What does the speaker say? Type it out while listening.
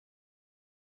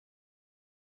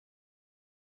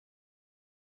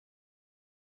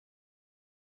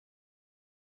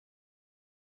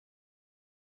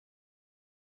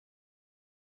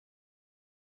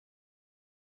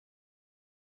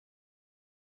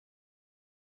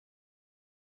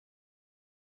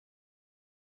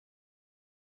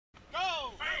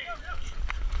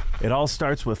It all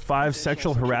starts with 5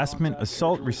 sexual harassment,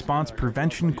 assault response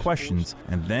prevention questions,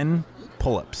 and then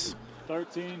pull-ups.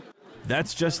 13.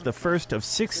 That's just the first of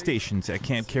 6 stations at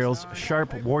Camp Carroll's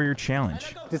Sharp Warrior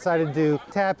Challenge. Decided to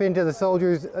tap into the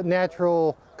soldiers'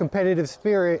 natural competitive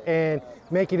spirit and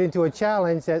make it into a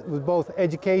challenge that was both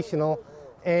educational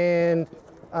and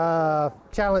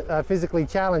physically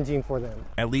challenging for them.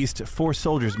 At least 4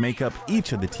 soldiers make up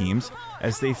each of the teams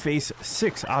as they face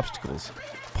 6 obstacles: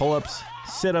 pull-ups,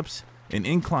 sit-ups, an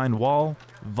inclined wall,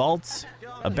 vaults,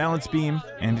 a balance beam,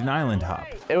 and an island hop.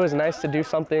 It was nice to do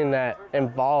something that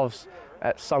involves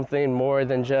something more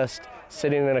than just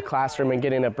sitting in a classroom and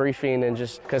getting a briefing, and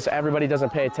just because everybody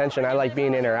doesn't pay attention, I like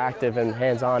being interactive and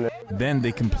hands-on. Then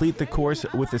they complete the course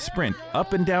with a sprint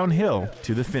up and downhill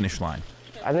to the finish line.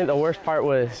 I think the worst part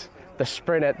was the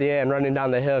sprint at the end, running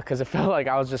down the hill, because it felt like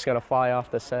I was just going to fly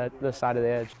off the side of the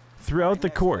edge. Throughout the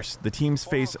course, the teams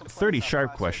face 30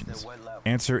 sharp questions.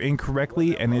 Answer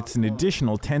incorrectly, and it's an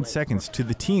additional 10 seconds to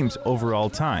the team's overall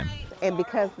time. And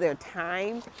because they're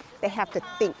timed, they have to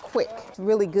think quick. It's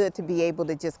really good to be able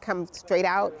to just come straight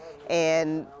out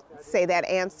and say that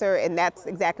answer, and that's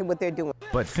exactly what they're doing.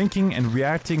 But thinking and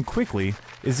reacting quickly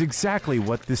is exactly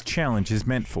what this challenge is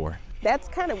meant for. That's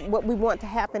kind of what we want to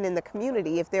happen in the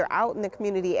community. If they're out in the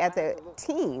community as a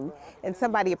team and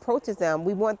somebody approaches them,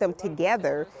 we want them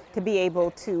together to be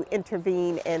able to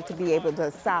intervene and to be able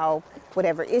to solve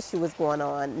whatever issue is going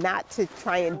on, not to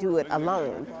try and do it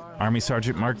alone. Army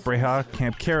Sergeant Mark Brejcha,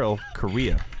 Camp Carroll,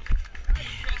 Korea.